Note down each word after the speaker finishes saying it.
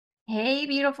Hey,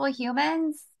 beautiful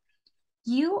humans.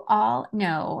 You all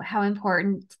know how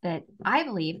important that I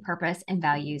believe purpose and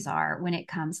values are when it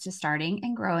comes to starting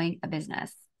and growing a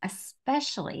business,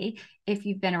 especially if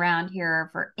you've been around here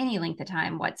for any length of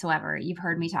time whatsoever. You've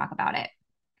heard me talk about it.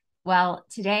 Well,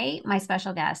 today, my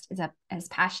special guest is as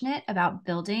passionate about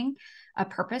building a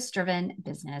purpose driven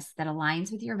business that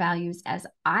aligns with your values as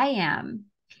I am.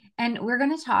 And we're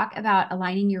going to talk about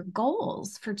aligning your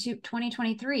goals for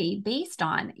 2023 based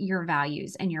on your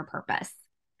values and your purpose.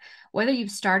 Whether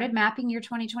you've started mapping your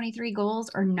 2023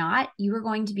 goals or not, you are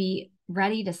going to be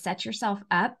ready to set yourself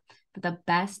up for the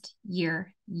best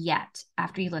year yet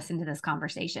after you listen to this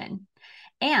conversation.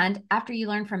 And after you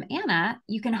learn from Ana,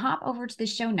 you can hop over to the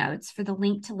show notes for the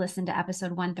link to listen to episode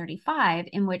 135,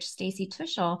 in which Stacy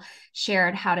Tuschel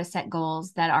shared how to set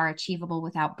goals that are achievable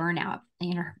without burnout. I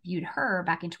interviewed her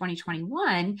back in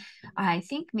 2021, I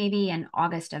think maybe in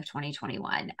August of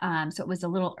 2021. So it was a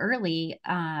little early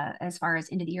as far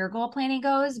as end of the year goal planning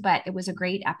goes, but it was a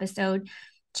great episode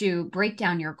to break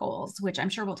down your goals, which I'm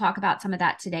sure we'll talk about some of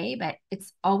that today, but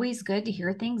it's always good to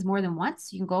hear things more than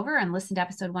once. You can go over and listen to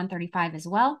episode 135 as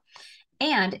well.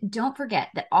 And don't forget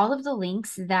that all of the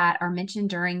links that are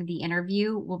mentioned during the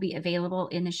interview will be available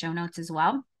in the show notes as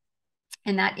well.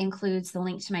 And that includes the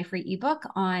link to my free ebook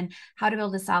on how to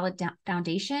build a solid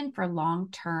foundation for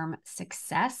long-term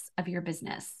success of your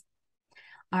business.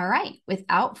 All right,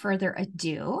 without further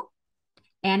ado,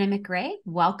 Ana McRae,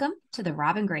 welcome to the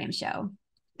Robin Graham Show.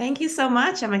 Thank you so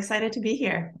much. I'm excited to be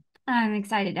here. I'm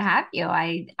excited to have you.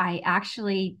 I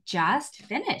actually just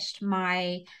finished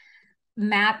my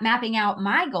mapping out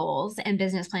my goals and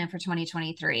business plan for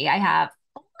 2023. I have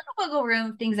a little wiggle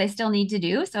room of things I still need to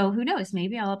do. So who knows?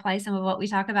 Maybe I'll apply some of what we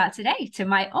talk about today to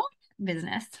my own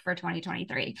business for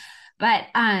 2023. But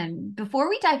before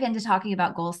we dive into talking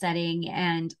about goal setting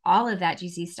and all of that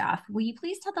juicy stuff, will you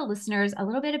please tell the listeners a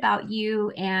little bit about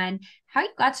you and how you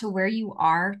got to where you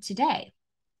are today?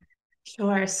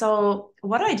 Sure. So,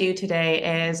 what I do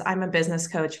today is I'm a business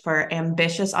coach for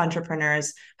ambitious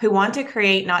entrepreneurs who want to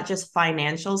create not just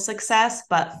financial success,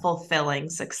 but fulfilling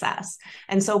success.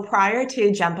 And so, prior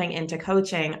to jumping into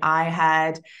coaching, I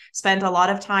had spent a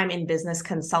lot of time in business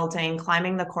consulting,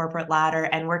 climbing the corporate ladder,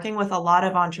 and working with a lot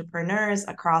of entrepreneurs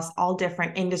across all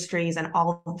different industries and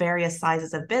all various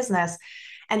sizes of business,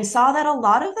 and saw that a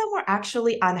lot of them were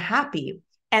actually unhappy.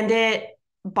 And it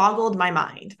boggled my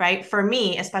mind, right? For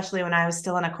me, especially when I was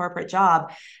still in a corporate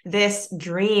job, this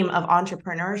dream of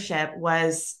entrepreneurship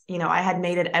was, I had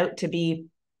made it out to be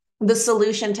the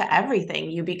solution to everything.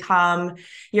 You become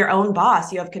your own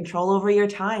boss, you have control over your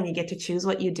time, you get to choose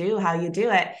what you do, how you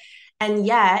do it. And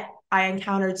yet, I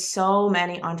encountered so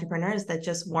many entrepreneurs that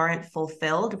just weren't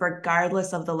fulfilled,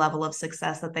 regardless of the level of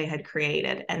success that they had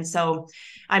created. And so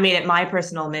I made it my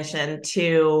personal mission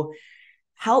to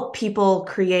help people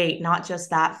create not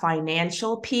just that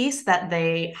financial piece that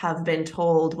they have been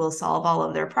told will solve all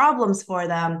of their problems for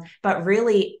them, but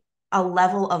really a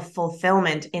level of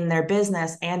fulfillment in their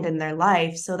business and in their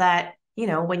life so that,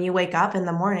 when you wake up in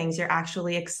the mornings, you're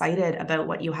actually excited about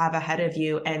what you have ahead of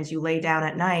you and you lay down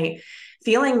at night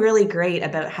feeling really great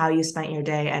about how you spent your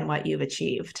day and what you've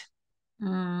achieved.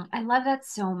 I love that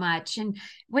so much. And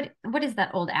what is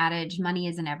that old adage? Money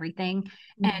isn't everything.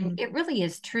 And Mm-hmm. it really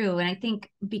is true. And I think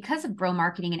because of bro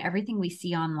marketing and everything we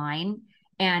see online,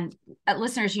 and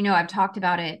listeners, I've talked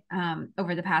about it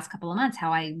over the past couple of months,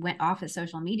 how I went off of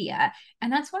social media.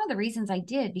 And that's one of the reasons I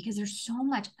did, because there's so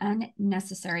much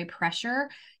unnecessary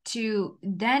pressure to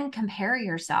then compare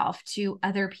yourself to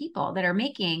other people that are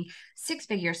making six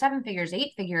figures, seven figures,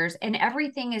 eight figures, and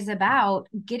everything is about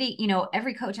getting,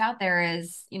 every coach out there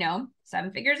is,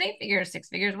 seven figures, eight figures, six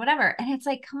figures, whatever. And it's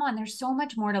like, come on, there's so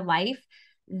much more to life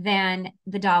than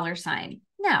the dollar sign.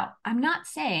 Now, I'm not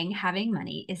saying having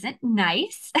money isn't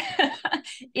nice.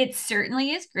 It certainly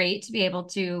is great to be able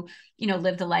to,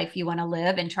 live the life you want to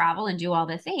live and travel and do all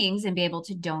the things and be able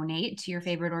to donate to your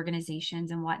favorite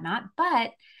organizations and whatnot.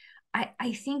 But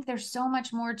I think there's so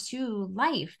much more to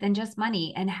life than just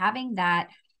money, and having that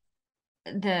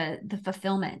the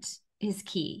fulfillment is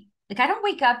key. Like, I don't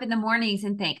wake up in the mornings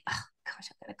and think, oh gosh,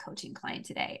 I've got a coaching client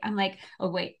today. I'm like, oh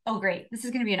wait, oh great, this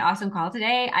is going to be an awesome call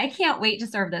today. I can't wait to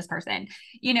serve this person.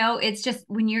 It's just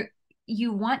when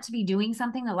you want to be doing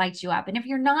something that lights you up. And if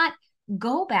you're not,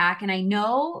 go back. And I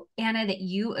know, Ana, that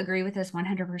you agree with this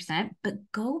 100%, but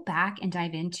go back and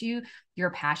dive into your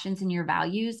passions and your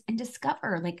values and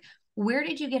discover, like, where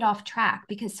did you get off track?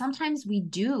 Because sometimes we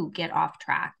do get off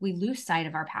track. We lose sight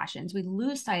of our passions. We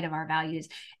lose sight of our values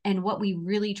and what we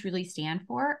really truly stand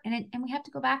for. And we have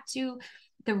to go back to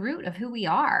the root of who we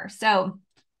are. So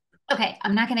Okay,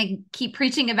 I'm not going to keep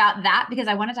preaching about that because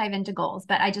I want to dive into goals,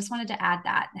 but I just wanted to add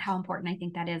that how important I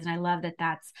think that is. And I love that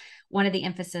that's one of the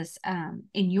emphasis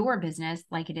in your business,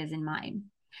 like it is in mine.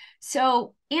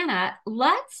 So, Anna,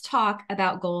 let's talk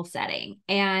about goal setting.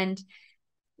 And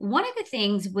one of the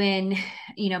things when,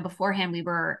 beforehand we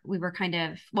were kind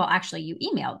of, well, actually you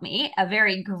emailed me a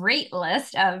very great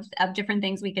list of different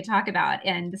things we could talk about,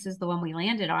 and this is the one we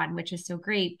landed on, which is so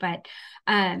great. But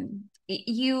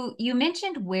you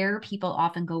mentioned where people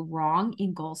often go wrong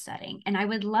in goal setting, and I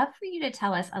would love for you to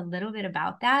tell us a little bit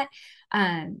about that.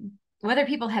 Whether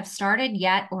people have started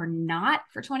yet or not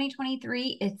for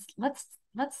 2023, it's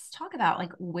let's talk about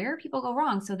like where people go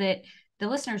wrong so that the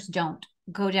listeners don't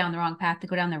go down the wrong path, to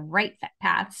go down the right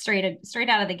path straight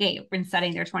out of the gate when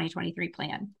setting their 2023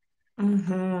 plan.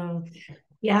 Mm-hmm.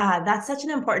 Yeah, that's such an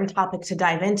important topic to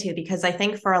dive into because I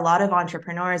think for a lot of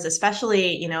entrepreneurs,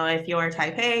 especially, if you're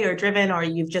type A or driven, or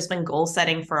you've just been goal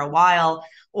setting for a while,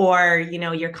 or,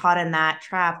 you're caught in that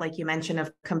trap, like you mentioned,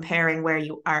 of comparing where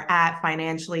you are at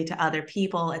financially to other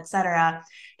people, et cetera,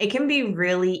 it can be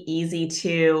really easy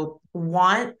to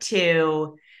want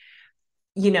to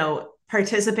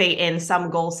participate in some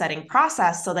goal setting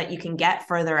process so that you can get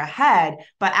further ahead,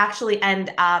 but actually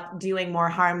end up doing more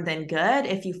harm than good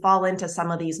if you fall into some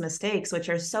of these mistakes, which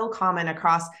are so common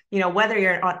across, whether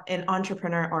you're an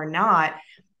entrepreneur or not.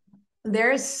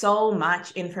 There's so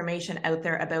much information out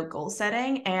there about goal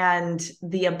setting, and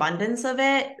the abundance of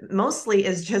it mostly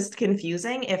is just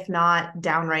confusing, if not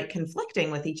downright conflicting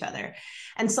with each other.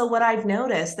 And so what I've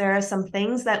noticed, there are some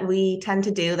things that we tend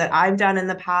to do that I've done in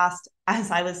the past as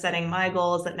I was setting my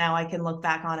goals that now I can look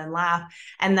back on and laugh,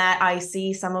 and that I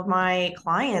see some of my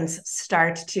clients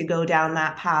start to go down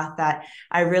that path that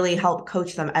I really help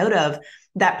coach them out of,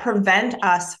 that prevent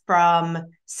us from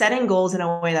setting goals in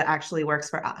a way that actually works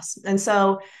for us. And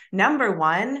so, number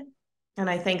one, and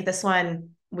I think this one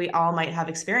we all might have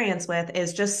experience with,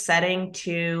 is just setting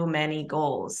too many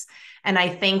goals. And I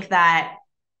think that,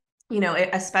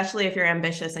 especially if you're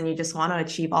ambitious and you just want to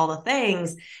achieve all the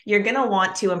things, you're going to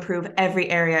want to improve every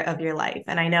area of your life.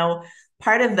 And I know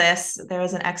part of this, there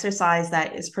is an exercise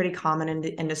that is pretty common in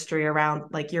the industry around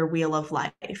like your wheel of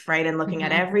life, right? And looking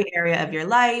at every area of your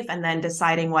life and then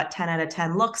deciding what 10 out of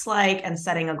 10 looks like and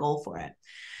setting a goal for it.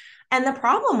 And the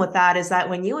problem with that is that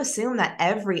when you assume that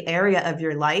every area of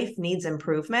your life needs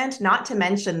improvement, not to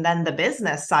mention then the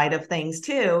business side of things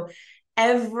too,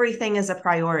 everything is a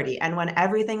priority. And when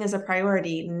everything is a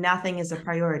priority, nothing is a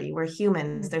priority. We're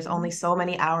humans. There's only so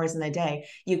many hours in a day.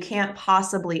 You can't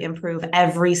possibly improve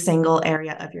every single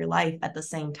area of your life at the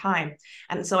same time.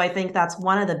 And so I think that's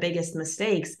one of the biggest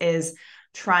mistakes, is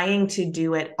trying to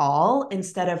do it all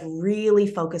instead of really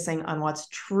focusing on what's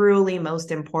truly most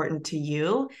important to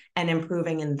you and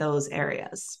improving in those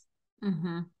areas.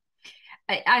 Mm-hmm.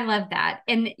 I love that.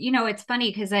 And, it's funny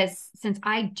because since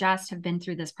I just have been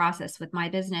through this process with my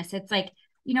business, it's like,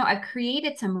 I've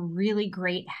created some really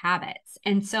great habits.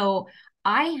 And so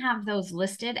I have those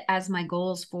listed as my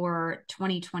goals for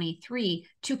 2023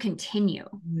 to continue.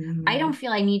 Mm-hmm. I don't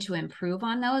feel I need to improve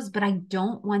on those, but I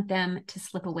don't want them to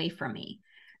slip away from me.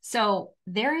 So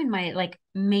they're in my like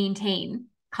maintain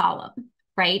column,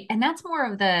 right? And that's more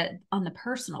of on the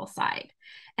personal side.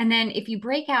 And then if you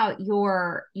break out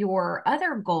your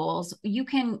other goals, you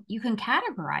can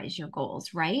categorize your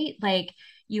goals, right? Like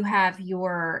you have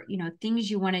your,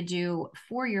 things you want to do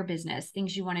for your business,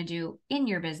 things you want to do in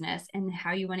your business, and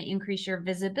how you want to increase your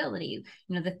visibility,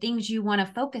 the things you want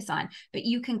to focus on. But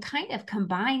you can kind of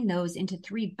combine those into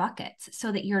 3 buckets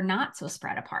so that you're not so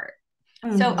spread apart.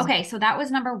 Mm-hmm. So, okay, so that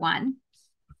was number 1.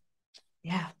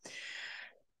 Yeah.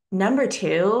 Number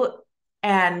 2,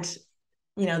 and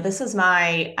this is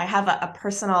I have a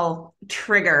personal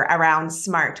trigger around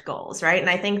SMART goals, right? And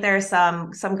I think there's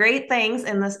some great things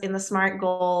in the SMART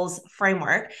goals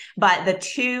framework, but the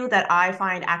 2 that I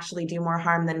find actually do more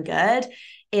harm than good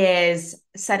is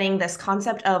setting this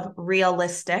concept of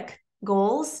realistic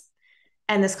goals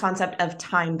and this concept of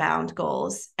time-bound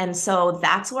goals. And so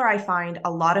that's where I find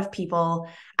a lot of people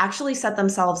actually set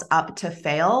themselves up to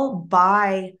fail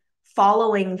by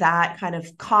following that kind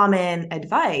of common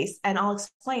advice. And I'll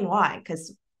explain why,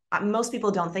 because most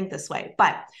people don't think this way.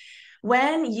 But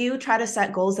when you try to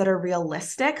set goals that are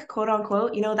realistic, quote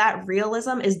unquote, that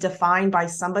realism is defined by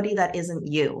somebody that isn't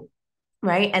you,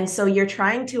 right? And so you're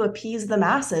trying to appease the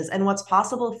masses, and what's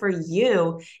possible for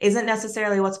you isn't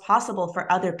necessarily what's possible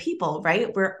for other people,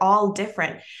 right? We're all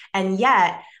different. And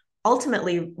yet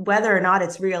ultimately, whether or not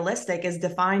it's realistic is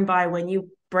defined by when you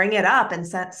bring it up and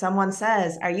someone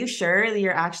says, are you sure that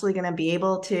you're actually going to be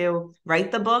able to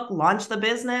write the book, launch the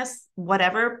business,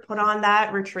 whatever, put on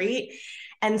that retreat?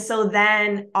 And so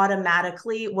then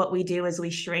automatically what we do is we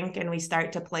shrink and we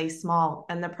start to play small.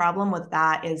 And the problem with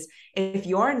that is if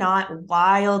you're not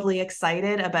wildly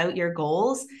excited about your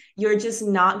goals, you're just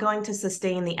not going to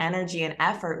sustain the energy and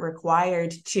effort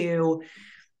required to,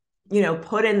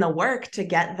 put in the work to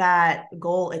get that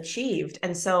goal achieved.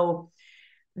 And so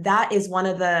that is one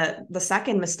of the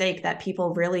second mistake that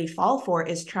people really fall for,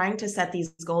 is trying to set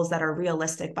these goals that are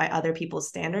realistic by other people's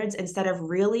standards instead of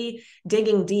really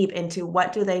digging deep into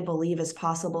what do they believe is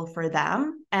possible for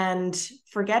them and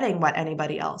forgetting what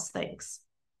anybody else thinks.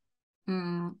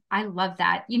 I love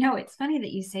that. It's funny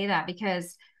that you say that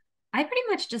because I pretty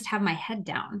much just have my head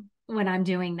down when I'm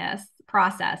doing this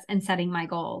process and setting my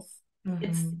goals.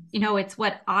 It's, Mm-hmm. it's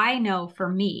what I know for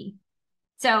me.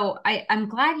 So I'm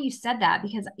glad you said that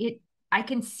because I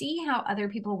can see how other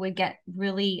people would get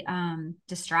really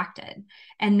distracted.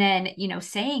 And then,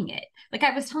 saying it. Like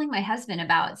I was telling my husband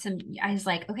about I was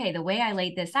like, okay, the way I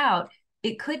laid this out,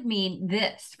 it could mean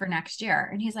this for next year.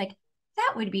 And he's like,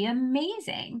 that would be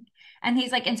amazing. And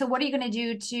he's like, and so what are you going to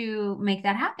do to make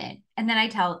that happen? And then I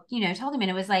told him, and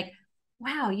it was like,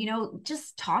 wow,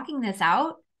 just talking this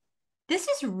out, this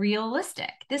is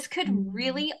realistic. This could Mm-hmm.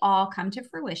 really all come to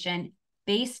fruition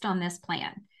based on this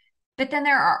plan. But then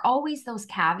there are always those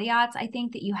caveats, I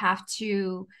think, that you have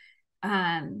to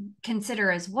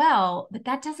consider as well. But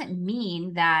that doesn't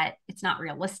mean that it's not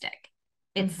realistic.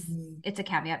 It's Mm-hmm. it's a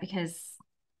caveat because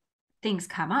things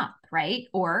come up, right?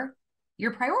 Or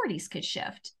your priorities could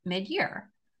shift mid-year.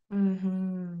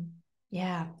 Mm-hmm.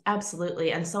 Yeah,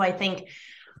 absolutely. And so I think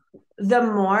the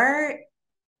more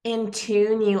in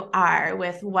tune you are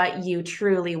with what you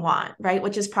truly want, right?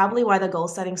 Which is probably why the goal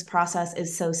settings process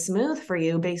is so smooth for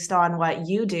you based on what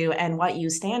you do and what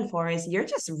you stand for, is you're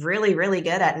just really, really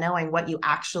good at knowing what you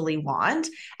actually want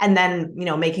and then,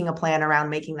 making a plan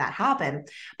around making that happen.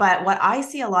 But what I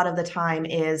see a lot of the time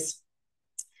is,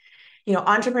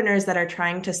 entrepreneurs that are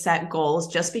trying to set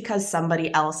goals just because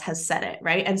somebody else has said it,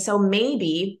 right? And so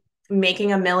maybe making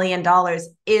 $1 million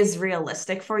is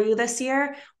realistic for you this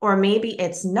year, or maybe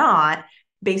it's not,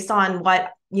 based on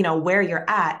what, where you're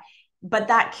at. But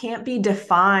that can't be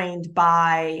defined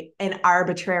by an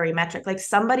arbitrary metric. Like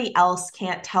somebody else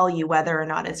can't tell you whether or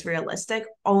not it's realistic.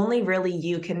 Only really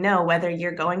you can know whether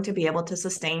you're going to be able to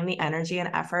sustain the energy and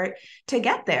effort to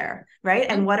get there, right?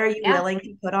 And Mhm. what are you Yeah, willing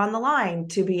to put on the line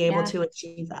to be able yeah, to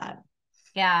achieve that?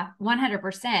 yeah,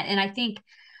 100%. And I think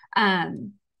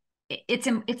um,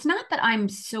 it's not that I'm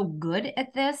so good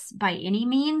at this by any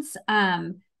means.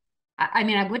 I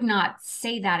mean, I would not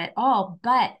say that at all,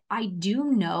 but I do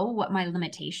know what my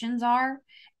limitations are.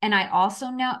 And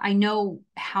I know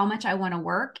how much I want to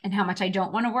work and how much I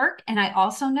don't want to work. And I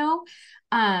also know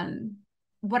um,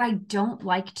 what I don't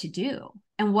like to do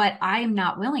and what I am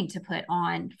not willing to put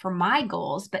on for my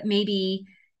goals, but maybe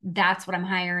that's what I'm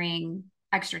hiring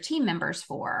extra team members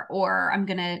for, or I'm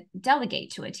going to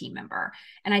delegate to a team member.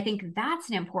 And I think that's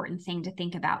an important thing to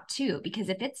think about too, because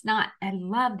if it's not, I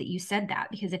love that you said that,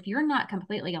 because if you're not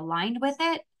completely aligned with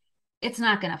it, it's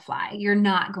not going to fly. You're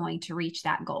not going to reach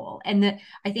that goal. And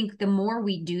I think the more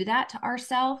we do that to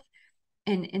ourselves,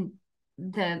 and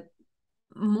the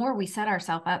more we set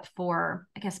ourselves up for,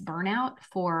 I guess, burnout,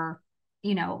 for,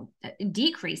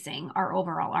 decreasing our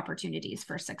overall opportunities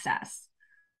for success.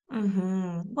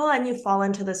 Well, and you fall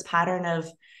into this pattern of,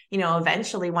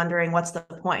 eventually wondering what's the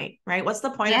point, right? What's the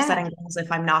point of Yeah. setting goals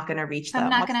if I'm not going to reach If I'm them?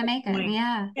 not What's going to the make it. point?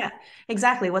 Yeah. Yeah,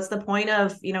 exactly. What's the point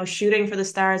of, shooting for the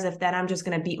stars if then I'm just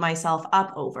going to beat myself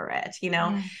up over it?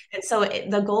 Yeah. And so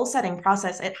the goal setting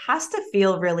process, it has to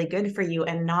feel really good for you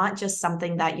and not just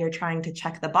something that you're trying to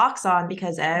check the box on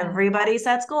because Yeah. everybody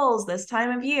sets goals this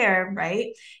time of year, right?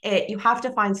 You have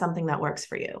to find something that works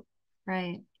for you.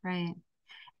 Right. Right.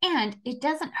 And it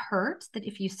doesn't hurt that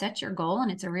if you set your goal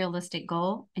and it's a realistic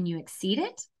goal and you exceed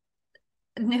it,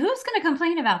 who's going to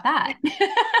complain about that?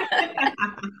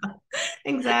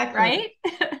 Exactly. Right?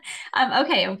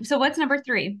 Okay. So what's number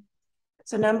three?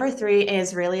 So, number three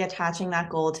is really attaching that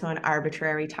goal to an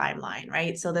arbitrary timeline,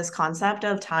 right? So, this concept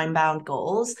of time bound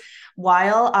goals,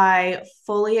 while I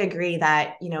fully agree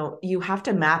that, you have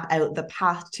to map out the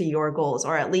path to your goals,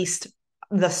 or at least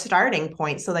the starting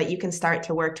point so that you can start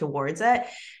to work towards it.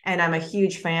 And I'm a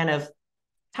huge fan of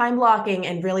time blocking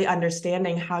and really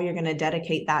understanding how you're going to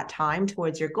dedicate that time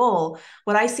towards your goal.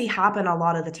 What I see happen a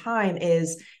lot of the time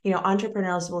is,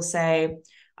 entrepreneurs will say,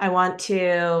 I want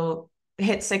to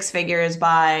hit six figures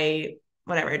by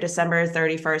whatever, December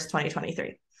 31st,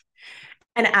 2023.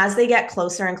 And as they get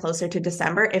closer and closer to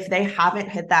December, if they haven't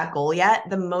hit that goal yet,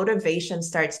 the motivation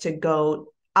starts to go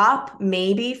up,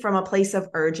 maybe from a place of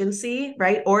urgency,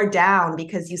 right? Or down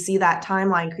because you see that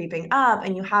timeline creeping up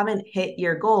and you haven't hit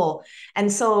your goal.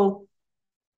 And so,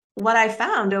 what I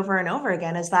found over and over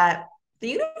again is that the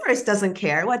universe doesn't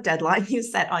care what deadline you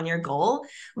set on your goal,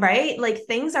 right? Like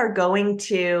things are going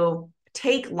to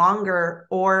take longer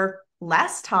or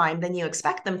less time than you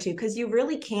expect them to because you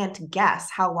really can't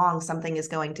guess how long something is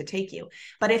going to take you.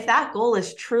 But if that goal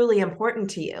is truly important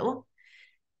to you,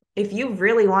 if you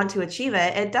really want to achieve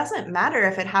it, it doesn't matter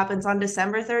if it happens on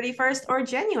December 31st or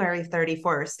January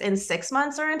 31st, in 6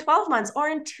 months or in 12 months or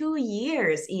in 2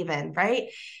 years, even, right?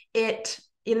 It,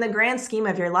 in the grand scheme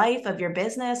of your life, of your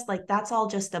business, like that's all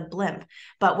just a blimp.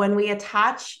 But when we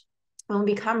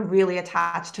become really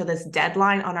attached to this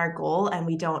deadline on our goal and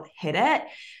we don't hit it,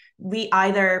 we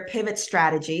either pivot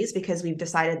strategies because we've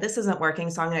decided this isn't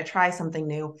working, so I'm going to try something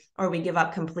new, or we give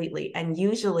up completely. And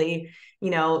usually,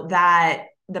 that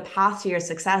the path to your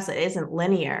success, it isn't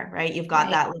linear, right? You've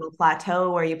got that little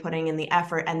plateau where you're putting in the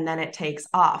effort and then it takes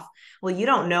off. Well, you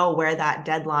don't know where that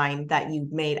deadline that you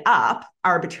made up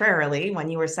arbitrarily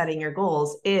when you were setting your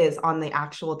goals is on the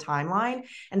actual timeline.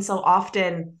 And so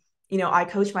often, I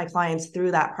coach my clients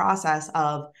through that process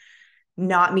of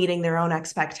not meeting their own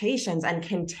expectations and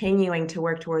continuing to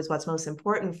work towards what's most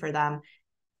important for them.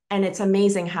 And it's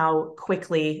amazing how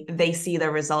quickly they see the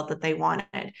result that they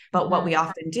wanted. But what we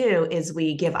often do is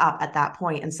we give up at that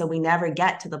point. And so we never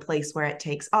get to the place where it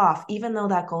takes off, even though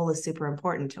that goal is super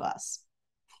important to us.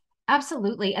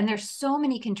 Absolutely. And there's so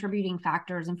many contributing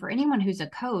factors. And for anyone who's a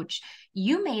coach,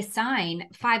 you may sign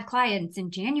 5 clients in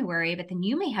January, but then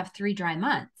you may have 3 dry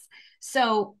months.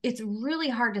 So it's really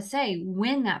hard to say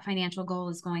when that financial goal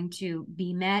is going to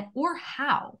be met or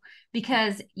how,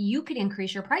 because you could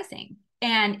increase your pricing.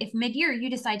 And if mid-year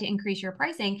you decide to increase your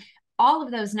pricing, all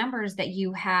of those numbers that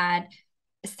you had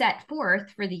set forth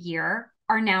for the year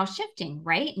are now shifting,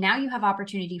 right? Now you have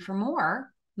opportunity for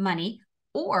more money,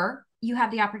 or you have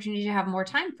the opportunity to have more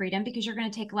time freedom because you're going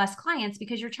to take less clients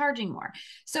because you're charging more.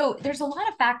 So there's a lot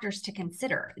of factors to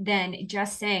consider than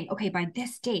just saying, okay, by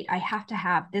this date, I have to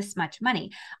have this much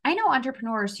money. I know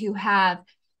entrepreneurs who have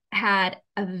had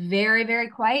a very, very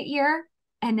quiet year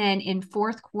and then in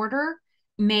fourth quarter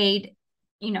made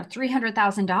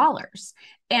 $300,000,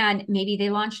 and maybe they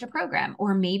launched a program,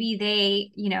 or maybe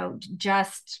they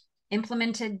just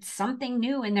implemented something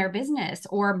new in their business,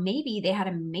 or maybe they had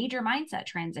a major mindset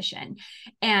transition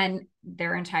and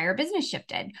their entire business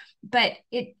shifted. But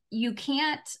you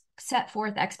can't set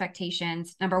forth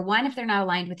expectations, number one, if they're not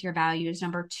aligned with your values.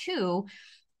 Number two,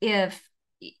 if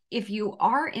you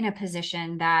are in a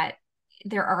position that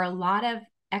there are a lot of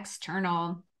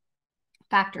external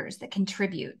factors that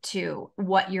contribute to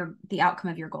what the outcome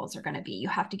of your goals are going to be, you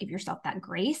have to give yourself that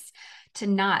grace to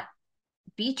not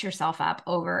beat yourself up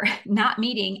over not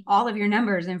meeting all of your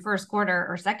numbers in first quarter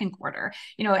or second quarter.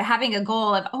 Having a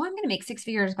goal of, I'm going to make 6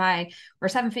 figures or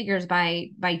 7 figures by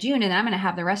June, and then I'm going to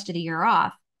have the rest of the year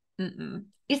off.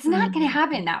 It's not going to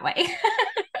happen that way.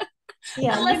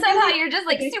 Yeah, unless somehow you're just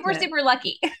like super, super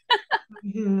lucky.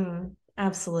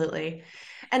 Absolutely.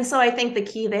 And so I think the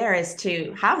key there is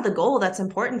to have the goal that's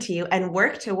important to you and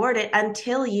work toward it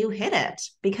until you hit it.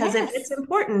 Because if it's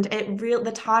important,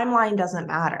 the timeline doesn't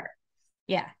matter.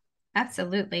 Yeah,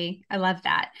 absolutely. I love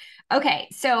that. Okay,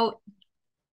 so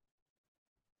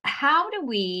how do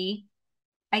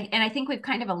and I think we've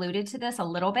kind of alluded to this a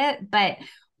little bit, but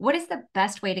what is the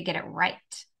best way to get it right?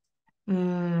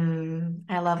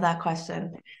 I love that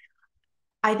question.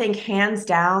 I think hands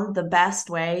down, the best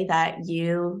way that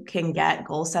you can get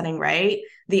goal setting right,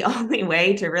 the only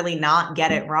way to really not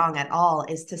get it wrong at all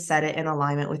is to set it in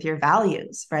alignment with your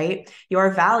values, right? Your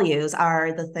values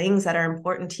are the things that are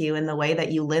important to you in the way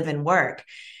that you live and work.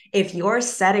 If you're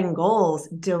setting goals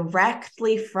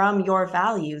directly from your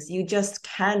values, you just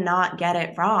cannot get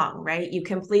it wrong, right? You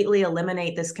completely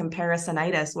eliminate this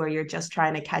comparisonitis where you're just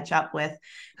trying to catch up with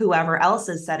whoever else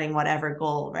is setting whatever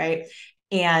goal, right?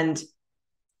 And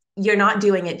you're not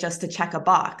doing it just to check a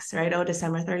box, right? Oh,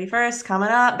 December 31st coming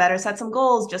up, better set some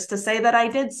goals just to say that I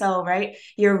did so, right?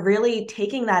 You're really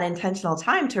taking that intentional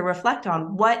time to reflect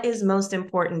on what is most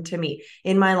important to me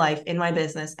in my life, in my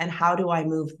business, and how do I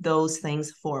move those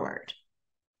things forward?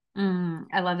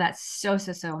 I love that so,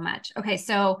 so, so much. Okay,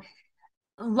 so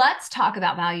let's talk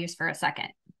about values for a second.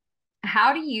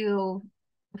 How do you,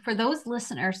 for those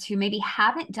listeners who maybe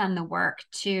haven't done the work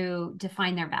to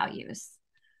define their values,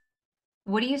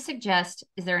 what do you suggest?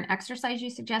 Is there an exercise you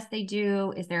suggest they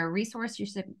do? Is there a resource you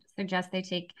suggest they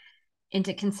take?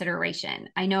 into consideration.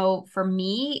 I know for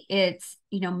me, it's,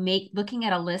 looking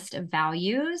at a list of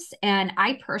values. And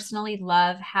I personally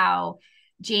love how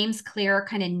James Clear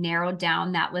kind of narrowed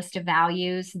down that list of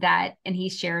values and he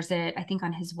shares it, I think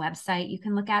on his website, you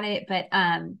can look at it. But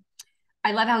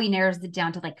I love how he narrows it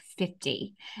down to like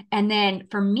 50. And then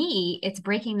for me, it's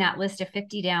breaking that list of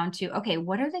 50 down to, okay,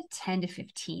 what are the 10 to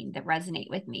 15 that resonate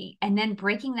with me? And then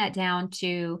breaking that down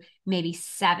to maybe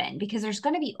 7, because there's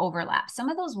going to be overlap. Some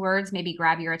of those words maybe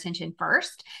grab your attention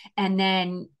first, and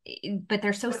then, but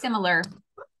they're so similar.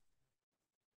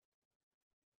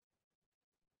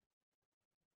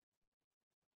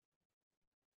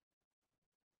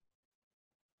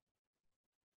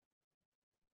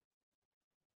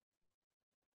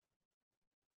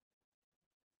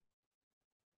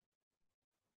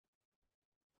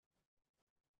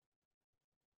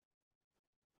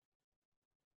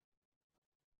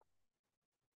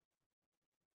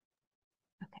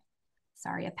 Okay.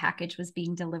 Sorry, a package was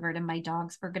being delivered and my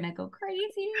dogs were going to go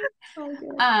crazy.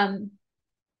 Um,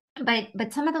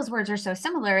 but some of those words are so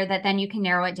similar that then you can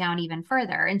narrow it down even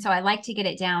further. And so I like to get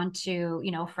it down to,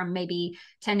 from maybe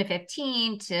 10 to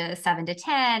 15 to 7 to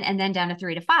 10, and then down to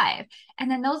 3 to 5. And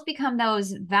then those become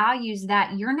those values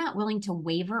that you're not willing to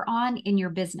waver on in your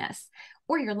business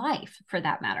or your life for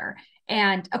that matter.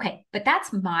 And okay, but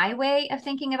that's my way of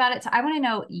thinking about it. So I want to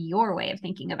know your way of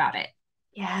thinking about it.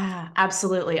 Yeah,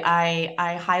 absolutely.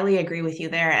 I highly agree with you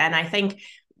there. And I think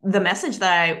the message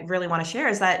that I really want to share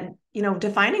is that,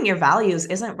 defining your values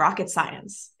isn't rocket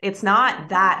science. It's not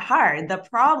that hard. The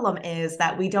problem is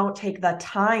that we don't take the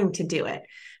time to do it.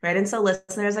 Right. And so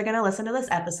listeners are going to listen to this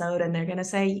episode and they're going to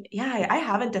say, yeah, I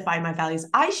haven't defined my values.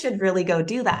 I should really go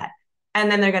do that. And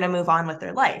then they're going to move on with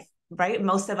their life. Right.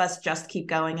 Most of us just keep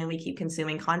going and we keep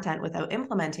consuming content without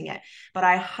implementing it. But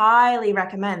I highly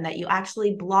recommend that you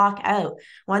actually block out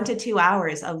 1 to 2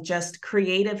 hours of just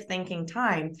creative thinking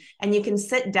time. And you can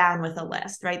sit down with a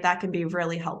list, right? That can be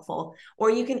really helpful. Or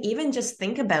you can even just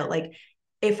think about, like,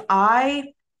 if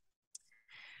I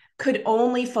could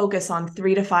only focus on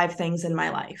 3 to 5 things in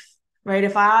my life, right?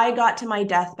 If I got to my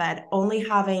deathbed only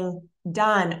having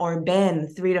done or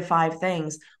been 3 to 5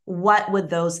 things, what would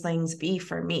those things be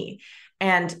for me?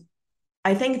 And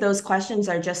I think those questions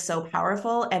are just so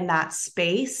powerful, and that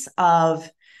space of,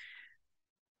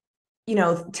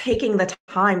 taking the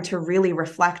time to really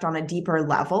reflect on a deeper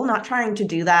level, not trying to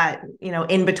do that,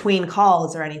 in between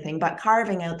calls or anything, but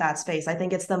carving out that space. I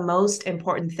think it's the most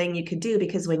important thing you could do,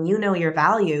 because when you know your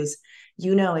values,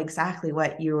 you know exactly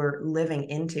what you're living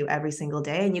into every single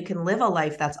day, and you can live a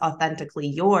life that's authentically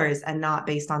yours and not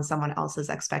based on someone else's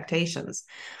expectations.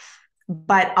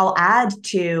 But I'll add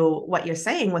to what you're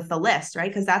saying with the list, right?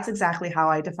 Because that's exactly how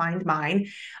I defined mine.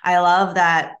 I love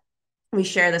that we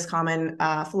share this common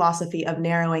philosophy of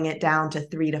narrowing it down to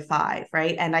 3 to 5,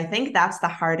 right? And I think that's the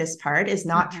hardest part, is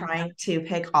not trying to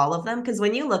pick all of them. Because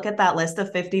when you look at that list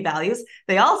of 50 values,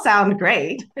 they all sound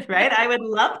great, right? I would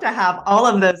love to have all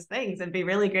of those things and be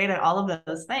really great at all of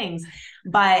those things.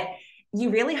 But you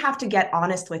really have to get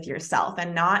honest with yourself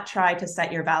and not try to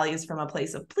set your values from a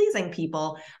place of pleasing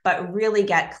people, but really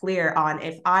get clear on,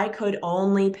 if I could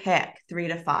only pick 3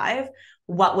 to 5,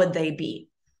 what would they be?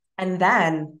 And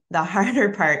then the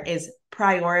harder part is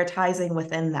prioritizing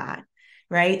within that,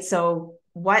 right? So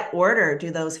what order do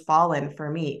those fall in for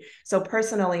me? So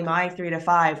personally, my 3 to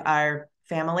 5 are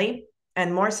family,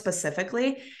 and more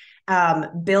specifically,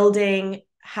 building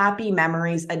happy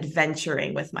memories,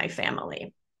 adventuring with my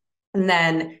family. And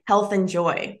then health and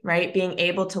joy, right? Being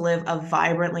able to live a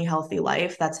vibrantly healthy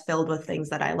life that's filled with things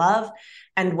that I love,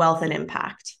 and wealth and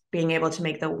impact, being able to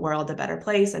make the world a better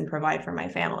place and provide for my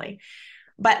family.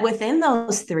 But within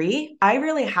those 3, I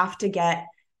really have to get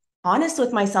honest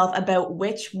with myself about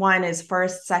which one is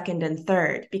first, second, and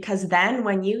third. Because then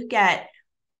when you get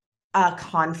a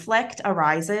conflict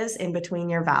arises in between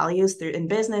your values in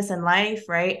business and life,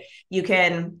 right? You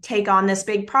can take on this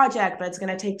big project, but it's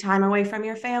going to take time away from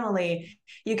your family.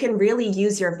 You can really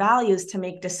use your values to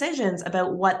make decisions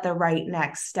about what the right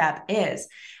next step is.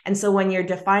 And so when you're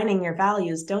defining your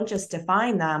values, don't just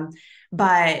define them,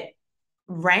 but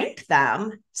rank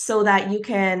them so that you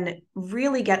can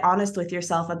really get honest with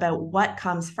yourself about what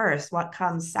comes first, what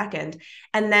comes second.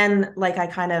 And then, like I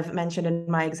kind of mentioned in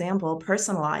my example,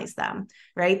 personalize them,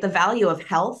 right? The value of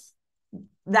health,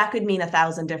 that could mean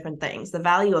 1,000 different things. The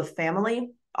value of family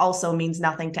also means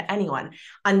nothing to anyone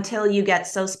until you get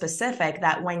so specific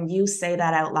that when you say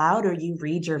that out loud or you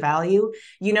read your value,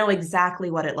 you know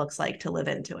exactly what it looks like to live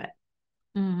into it.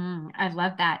 I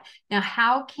love that. Now,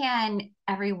 how can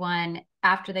everyone,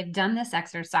 after they've done this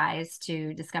exercise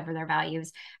to discover their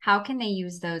values, how can they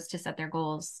use those to set their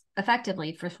goals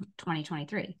effectively for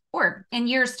 2023 or in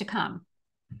years to come?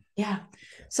 Yeah.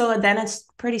 So then it's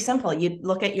pretty simple. You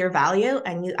look at your value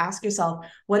and you ask yourself,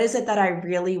 what is it that I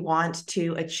really want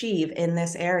to achieve in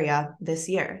this area this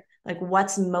year? Like,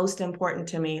 what's most important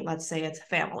to me? Let's say it's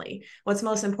family. What's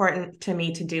most important to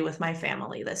me to do with my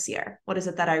family this year? What is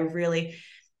it that I really,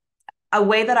 a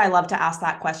way that I love to ask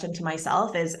that question to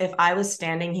myself is if I was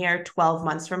standing here 12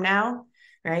 months from now,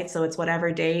 right? So it's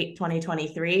whatever date,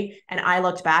 2023, and I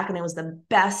looked back and it was the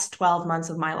best 12 months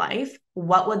of my life.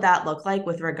 What would that look like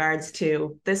with regards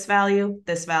to this value,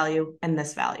 and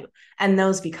this value? And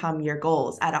those become your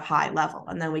goals at a high level.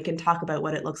 And then we can talk about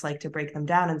what it looks like to break them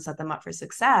down and set them up for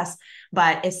success.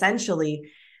 But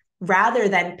essentially, rather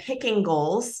than picking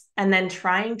goals and then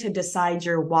trying to decide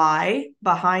your why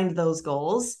behind those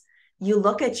goals, you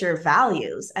look at your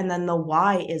values and then the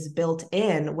why is built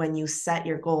in when you set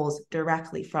your goals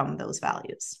directly from those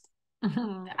values.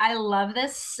 I love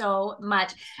this so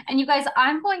much. And you guys,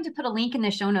 I'm going to put a link in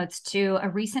the show notes to a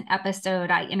recent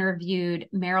episode. I interviewed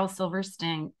Meryl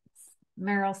Silverstein.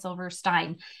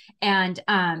 And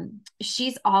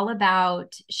she's all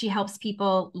about, she helps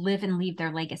people live and leave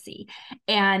their legacy.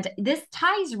 And this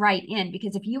ties right in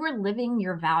because if you are living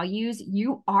your values,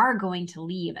 you are going to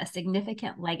leave a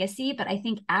significant legacy. But I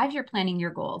think as you're planning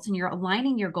your goals and you're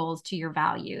aligning your goals to your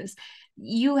values,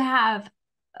 you have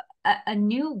a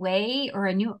new way or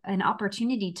an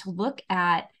opportunity to look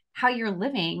at how you're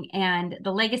living and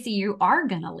the legacy you are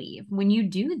going to leave when you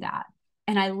do that.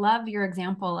 And I love your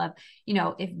example of,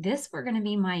 if this were going to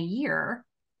be my year,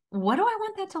 what do I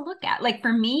want that to look at? Like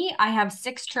for me, I have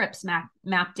 6 trips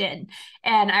mapped in,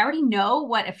 and I already know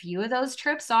what a few of those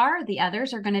trips are. The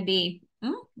others are going to be,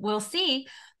 we'll see.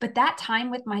 But that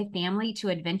time with my family to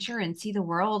adventure and see the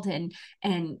world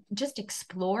and just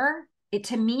explore it,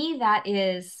 to me, that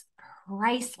is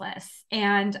priceless.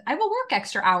 And I will work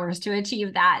extra hours to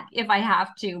achieve that if I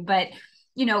have to. But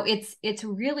it's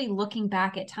really looking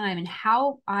back at time and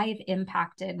how I've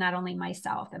impacted not only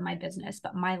myself and my business,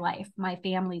 but my life, my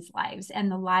family's lives,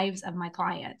 and the lives of my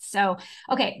clients. So,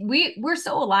 okay, we're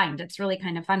so aligned. It's really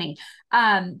kind of funny.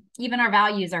 Even our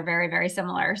values are very, very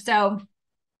similar. So,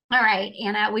 all right,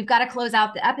 Anna, we've got to close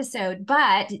out the episode,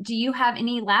 but do you have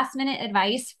any last minute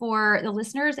advice for the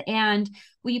listeners? And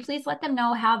will you please let them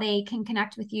know how they can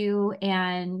connect with you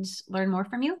and learn more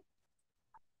from you?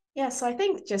 Yeah, so I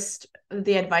think just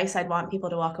the advice I'd want people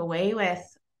to walk away with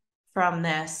from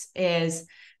this is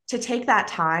to take that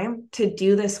time to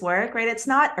do this work, right? It's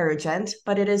not urgent,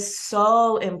 but it is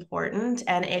so important.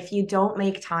 And if you don't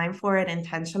make time for it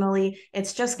intentionally,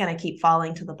 it's just going to keep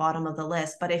falling to the bottom of the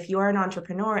list. But if you're an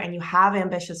entrepreneur and you have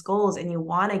ambitious goals and you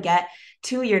want to get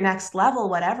to your next level,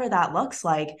 whatever that looks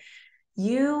like,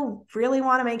 you really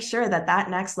want to make sure that that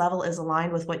next level is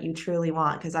aligned with what you truly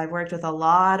want. Because I've worked with a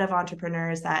lot of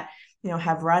entrepreneurs that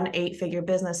have run 8-figure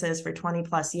businesses for 20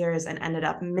 plus years and ended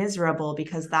up miserable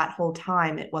because that whole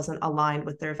time it wasn't aligned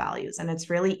with their values. And it's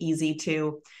really easy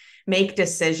to make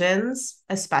decisions,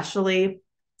 especially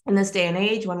in this day and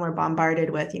age when we're bombarded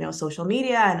with social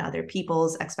media and other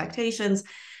people's expectations,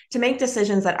 to make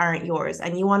decisions that aren't yours.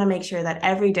 And you want to make sure that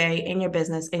every day in your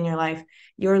business, in your life,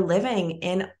 you're living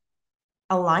in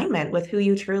alignment with who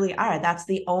you truly are. That's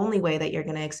the only way that you're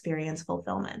going to experience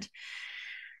fulfillment.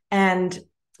 And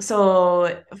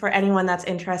so for anyone that's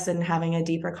interested in having a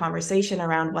deeper conversation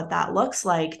around what that looks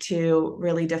like to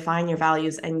really define your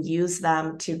values and use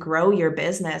them to grow your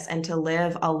business and to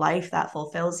live a life that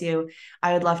fulfills you,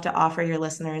 I would love to offer your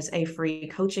listeners a free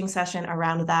coaching session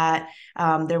around that.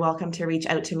 They're welcome to reach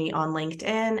out to me on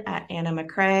LinkedIn at Ana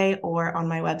McRae or on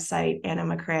my website,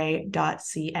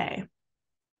 anamcrae.ca.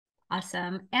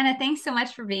 Awesome. Anna, thanks so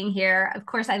much for being here. Of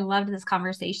course, I loved this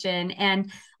conversation.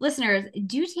 And listeners,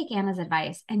 do take Anna's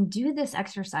advice and do this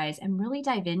exercise and really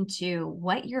dive into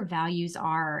what your values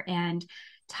are and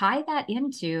tie that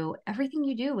into everything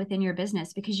you do within your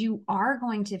business, because you are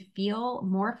going to feel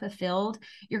more fulfilled.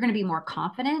 You're going to be more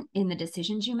confident in the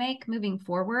decisions you make moving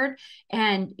forward.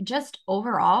 And just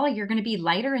overall, you're going to be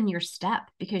lighter in your step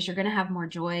because you're going to have more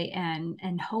joy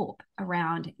and hope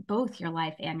around both your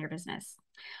life and your business.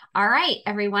 All right,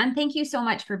 everyone. Thank you so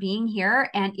much for being here.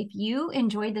 And if you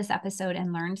enjoyed this episode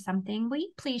and learned something, will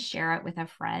you please share it with a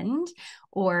friend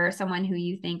or someone who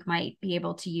you think might be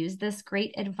able to use this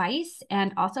great advice?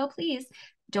 And also, please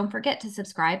don't forget to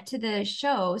subscribe to the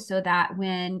show so that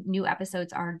when new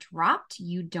episodes are dropped,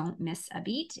 you don't miss a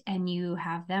beat and you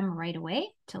have them right away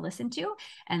to listen to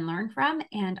and learn from.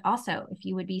 And also, if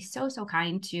you would be so, so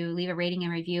kind to leave a rating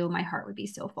and review, my heart would be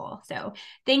so full. So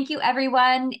thank you,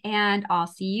 everyone. And I'll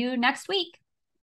see you next week.